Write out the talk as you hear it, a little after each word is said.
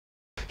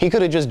He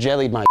could have just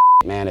jellied my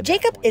man.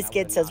 Jacob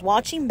Iskid says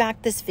watching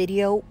back this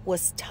video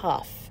was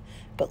tough,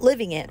 but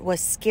living it was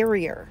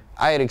scarier.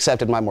 I had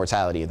accepted my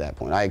mortality at that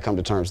point. I had come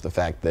to terms with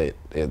the fact that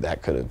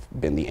that could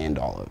have been the end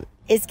all of it.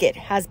 Iskid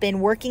has been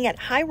working at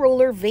High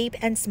Roller Vape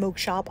and Smoke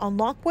Shop on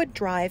Lockwood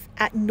Drive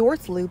at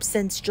North Loop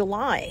since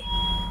July.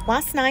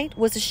 Last night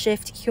was a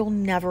shift he'll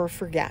never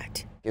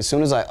forget. As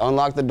soon as I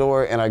unlock the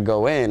door and I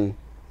go in,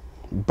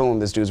 boom,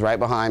 this dude's right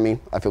behind me.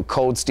 I feel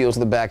cold steel to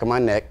the back of my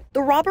neck.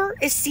 The robber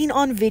is seen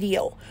on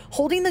video,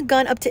 holding the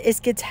gun up to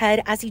Iskid's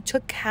head as he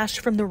took cash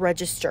from the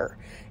register.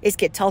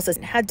 Iskid tells us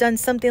he had done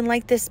something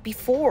like this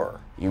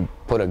before. You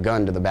put a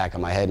gun to the back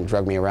of my head and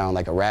drug me around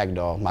like a rag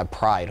doll. My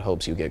pride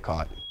hopes you get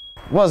caught.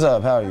 What's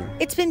up? How are you?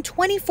 It's been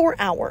 24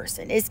 hours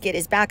and Iskid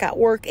is back at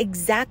work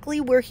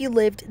exactly where he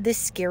lived this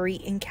scary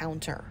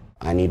encounter.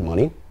 I need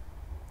money.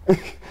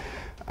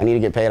 I need to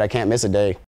get paid. I can't miss a day.